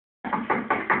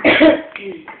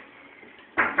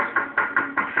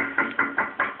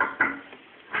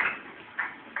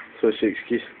So what's the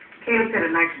excuse? Caleb said a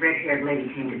nice red-haired lady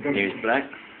came to visit. He was black.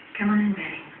 Come on in,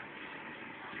 Betty.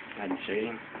 I didn't see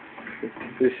him.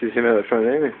 This is him out the front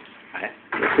there, man. Right.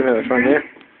 That's him out the front there.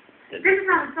 This is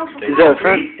not a social Is that a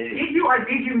front? Did you or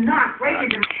did you not break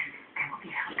into the... That will be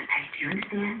held to pay. Do you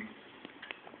understand?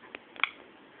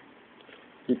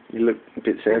 You look a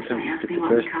bit sad, a bit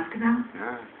depressed. Talked about?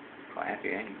 No, quite happy,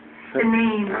 eh? The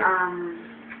name,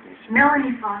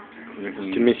 Melanie Foster.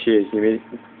 You miss your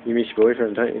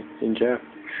boyfriend, don't you? In jail.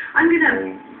 I'm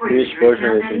gonna... You miss your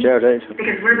boyfriend that's in jail, don't you?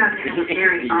 Because we're about to have a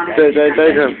very honest... Don't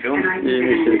you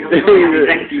miss it?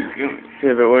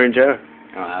 Yeah, but we're in jail.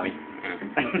 Oh, are we?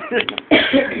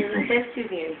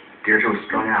 Dear Joe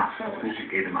strung out. She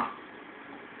gave him up.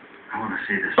 I want to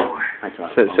see this boy.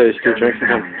 So you're still drinking,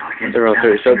 huh? Everyone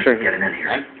thought you stopped drinking.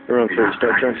 Everyone thought you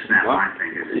stopped drinking.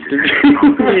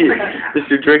 You're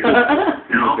still drinking.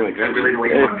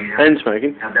 And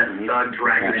smoking.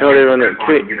 I told everyone that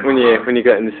quit when you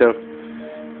got in the cell.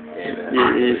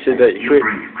 You said that you quit.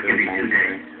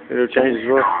 It'll change as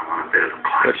well.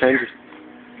 What changes?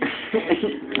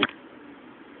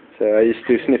 So are you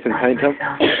still sniffing paint, Tom?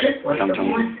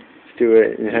 Sometimes. Still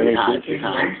inhaling fumes?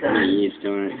 He's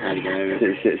doing it. How to get over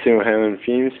it. Still inhaling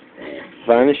fumes? Yeah.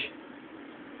 Varnish?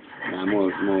 No, more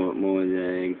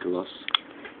the gloss.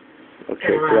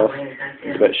 Okay, gloss.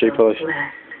 It's about shoe polish.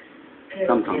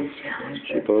 Sometimes.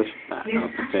 Shoe polish. But I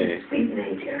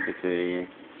prefer, yeah.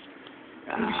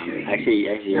 Actually, a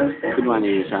good one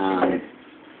is,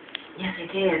 Yes, I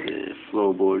did. the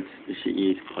floorboards, the shit you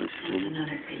use to polish I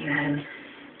noticed that you had him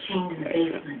chained in the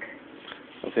basement.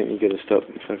 I think you gotta stop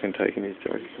fucking taking his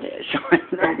drugs. Yeah, sure.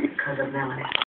 That's because of Melanie.